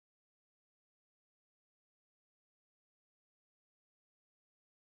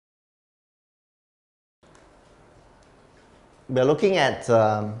we're looking at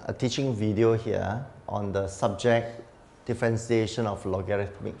a teaching video here on the subject differentiation of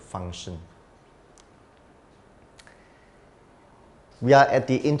logarithmic function. We are at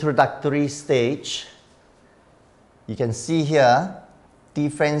the introductory stage. You can see here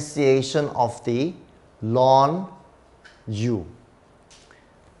differentiation of the ln u.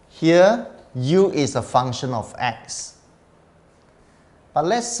 Here u is a function of x. But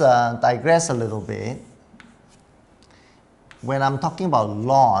let's digress a little bit. When I'm talking about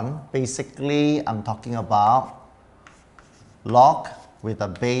ln, basically I'm talking about log with a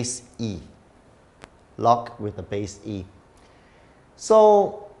base e. Log with a base e.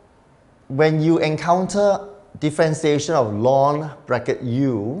 So when you encounter differentiation of ln bracket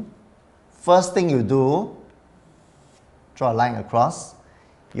u, first thing you do, draw a line across,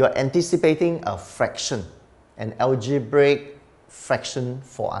 you're anticipating a fraction, an algebraic fraction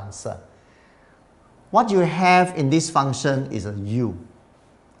for answer. What you have in this function is a u.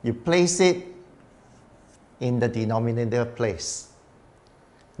 You place it in the denominator place.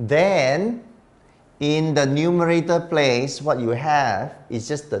 Then, in the numerator place, what you have is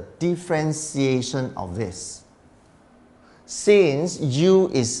just the differentiation of this. Since u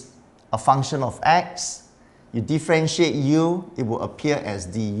is a function of x, you differentiate u, it will appear as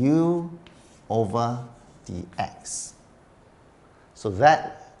du over dx. So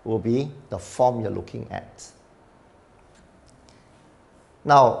that will be the form you're looking at.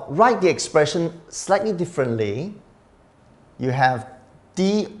 Now, write the expression slightly differently. You have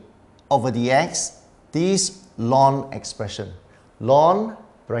d over dx, this ln expression, ln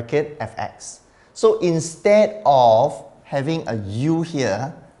bracket fx. So instead of having a u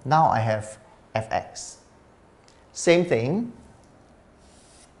here, now I have fx. Same thing,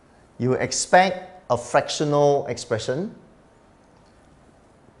 you expect a fractional expression.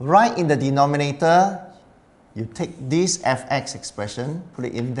 Right in the denominator, you take this fx expression, put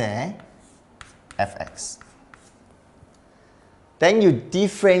it in there, fx. Then you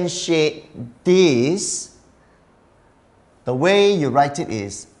differentiate this. The way you write it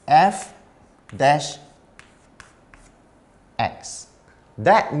is f dash x.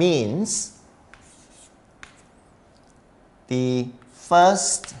 That means the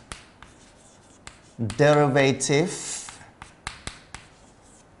first derivative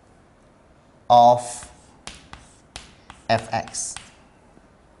of fx.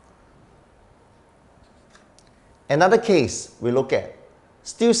 Another case we look at,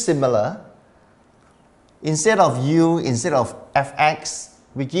 still similar. Instead of u, instead of fx,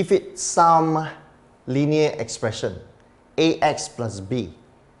 we give it some linear expression, ax plus b.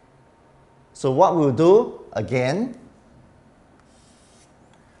 So what we'll do, again,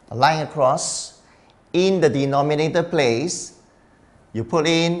 a line across, in the denominator place, you put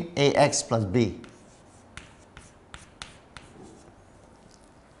in ax plus b.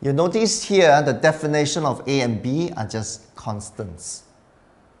 You notice here the definition of a and b are just constants.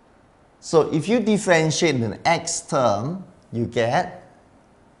 So if you differentiate an x term, you get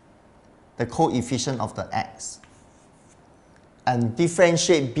the coefficient of the x. And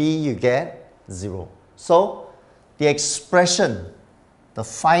differentiate b, you get 0. So the expression, the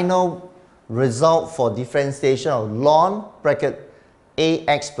final result for differentiation of ln bracket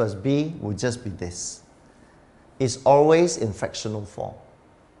ax plus b will just be this. It's always in fractional form.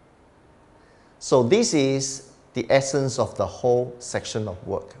 So this is the essence of the whole section of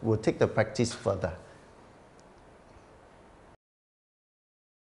work. We'll take the practice further.